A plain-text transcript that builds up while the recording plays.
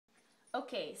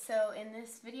Okay, so in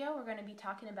this video we're going to be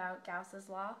talking about Gauss's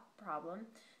law problem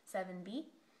 7b,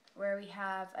 where we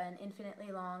have an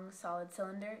infinitely long solid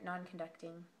cylinder,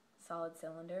 non-conducting solid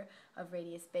cylinder of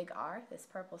radius big R, this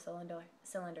purple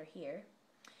cylinder here,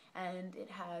 and it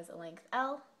has a length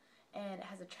L, and it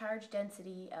has a charge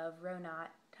density of rho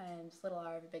naught times little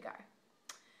r over big R.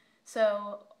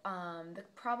 So the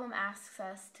problem asks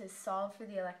us to solve for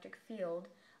the electric field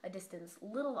a distance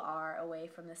little r away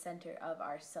from the center of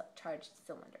our charged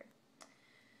cylinder.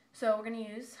 So we're going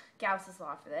to use Gauss's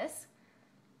law for this.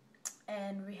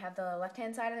 And we have the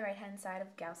left-hand side and the right-hand side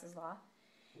of Gauss's law.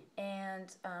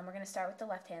 And we're going to start with the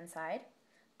left-hand side.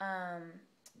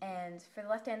 And for the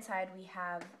left-hand side, we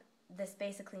have, this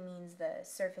basically means the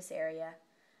surface area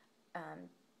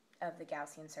of the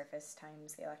Gaussian surface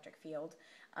times the electric field.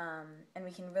 And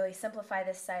we can really simplify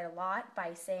this side a lot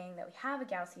by saying that we have a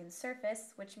Gaussian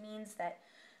surface, which means that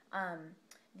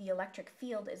the electric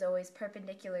field is always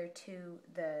perpendicular to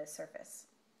the surface.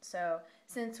 So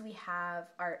since we have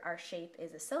our shape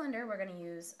is a cylinder, we're going to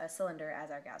use a cylinder as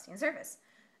our Gaussian surface.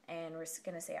 And we're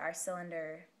going to say our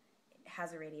cylinder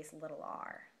has a radius little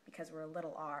r because we're a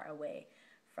little r away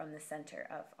from the center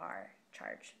of our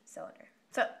charged cylinder.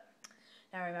 So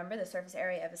now remember, the surface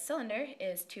area of a cylinder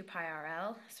is 2 pi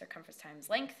RL, circumference times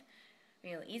length,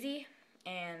 real easy.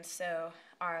 And so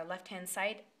our left-hand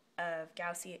side of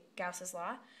Gauss's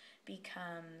law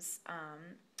becomes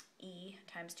E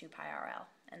times 2 pi RL,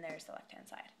 and there's the left-hand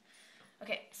side.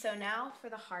 Okay, so now for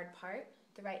the hard part,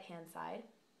 the right-hand side,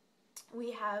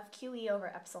 we have QE over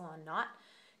epsilon naught.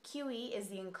 QE is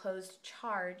the enclosed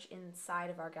charge inside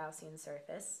of our Gaussian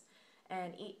surface,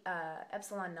 and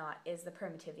epsilon naught is the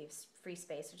permittivity of free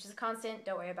space, which is a constant.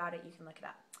 Don't worry about it. You can look it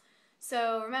up.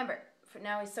 So remember,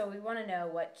 we want to know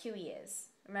what QE is.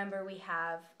 Remember, we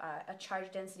have a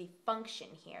charge density function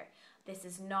here. This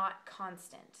is not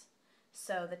constant.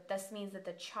 So this means that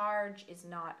the charge is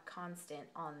not constant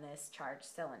on this charged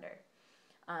cylinder.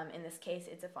 In this case,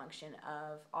 it's a function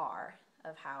of R,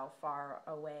 of how far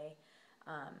away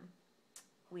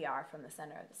we are from the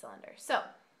center of the cylinder. So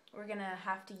we're going to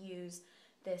have to use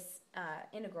this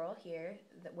integral here,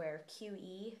 where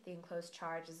QE, the enclosed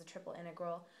charge, is the triple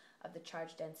integral of the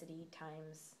charge density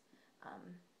times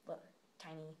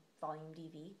tiny volume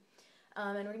dV.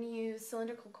 And we're going to use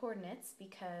cylindrical coordinates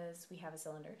because we have a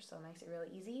cylinder, so it makes it really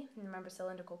easy. And remember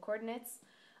cylindrical coordinates.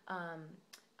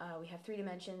 We have 3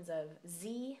 dimensions of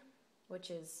z, which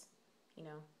is,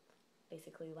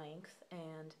 basically length,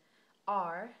 and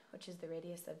r, which is the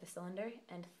radius of the cylinder,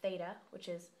 and theta, which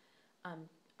is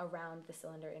around the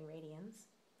cylinder in radians.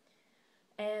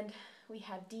 And we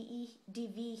have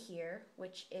dV here,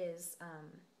 which is,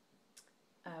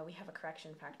 we have a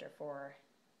correction factor for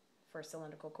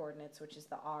cylindrical coordinates, which is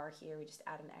the r here. We just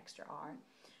add an extra r.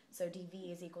 So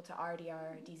dV is equal to r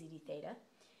dr dz d theta.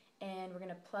 And we're going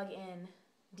to plug in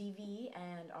dV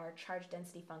and our charge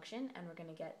density function, and we're going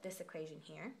to get this equation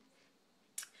here,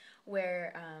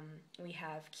 where we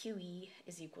have QE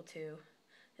is equal to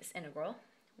this integral,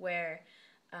 where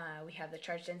we have the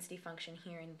charge density function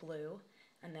here in blue,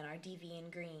 and then our dV in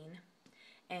green,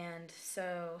 and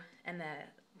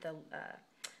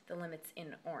the limits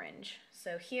in orange.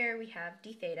 So here we have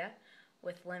d theta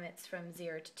with limits from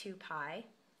 0 to 2 pi,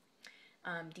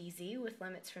 dz with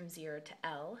limits from 0 to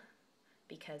L,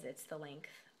 because it's the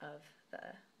length of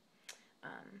the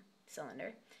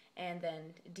cylinder, and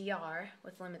then dr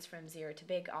with limits from 0 to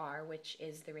big R, which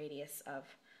is the radius of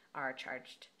our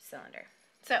charged cylinder.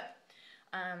 So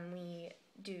we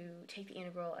do take the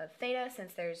integral of theta.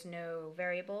 Since there's no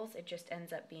variables, it just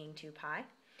ends up being 2 pi.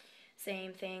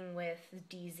 Same thing with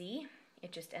dz.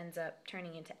 It just ends up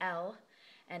turning into L,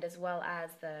 and as well as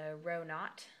the rho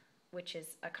naught, which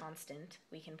is a constant.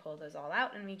 We can pull those all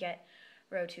out, and we get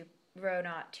rho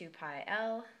naught 2 pi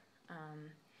L,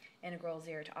 integral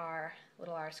 0 to r,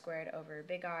 little r squared over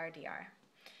big R dr.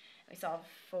 We solve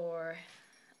for,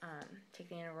 take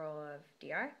the integral of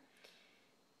dr,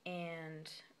 and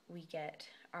we get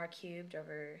r cubed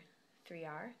over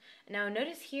 3r. Now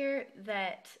notice here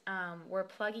that we're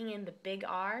plugging in the big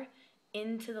R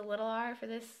into the little r for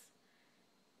this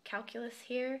calculus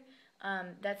here.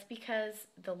 That's because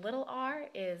the little r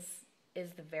is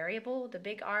the variable. The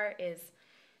big R is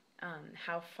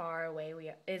how far away we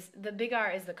are. The big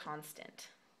R is the constant,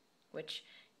 which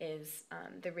is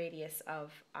the radius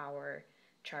of our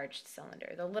charged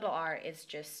cylinder. The little r is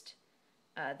just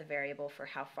the variable for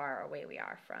how far away we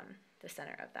are from the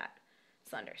center of that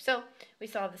cylinder. So we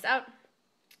solve this out,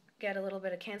 get a little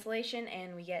bit of cancellation,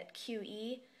 and we get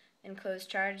QE, enclosed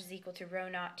charge, is equal to rho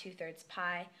naught 2/3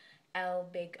 pi L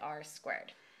big R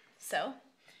squared. So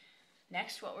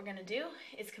Next, what we're going to do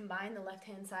is combine the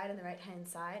left-hand side and the right-hand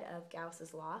side of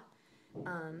Gauss's law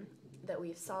that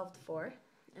we've solved for,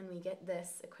 and we get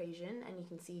this equation, and you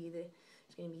can see that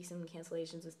there's going to be some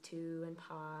cancellations with 2 and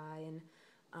pi and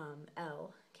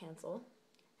L cancel,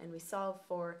 and we solve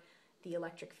for the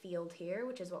electric field here,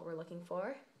 which is what we're looking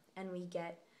for, and we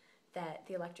get that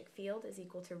the electric field is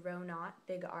equal to rho naught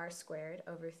big R squared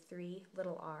over 3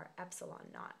 little r epsilon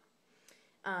naught.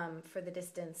 For the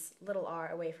distance little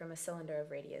r away from a cylinder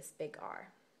of radius big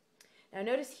R. Now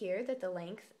notice here that the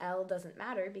length L doesn't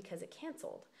matter because it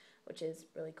canceled, which is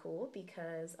really cool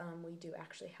because we do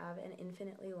actually have an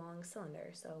infinitely long cylinder,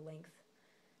 so length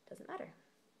doesn't matter.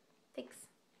 Thanks.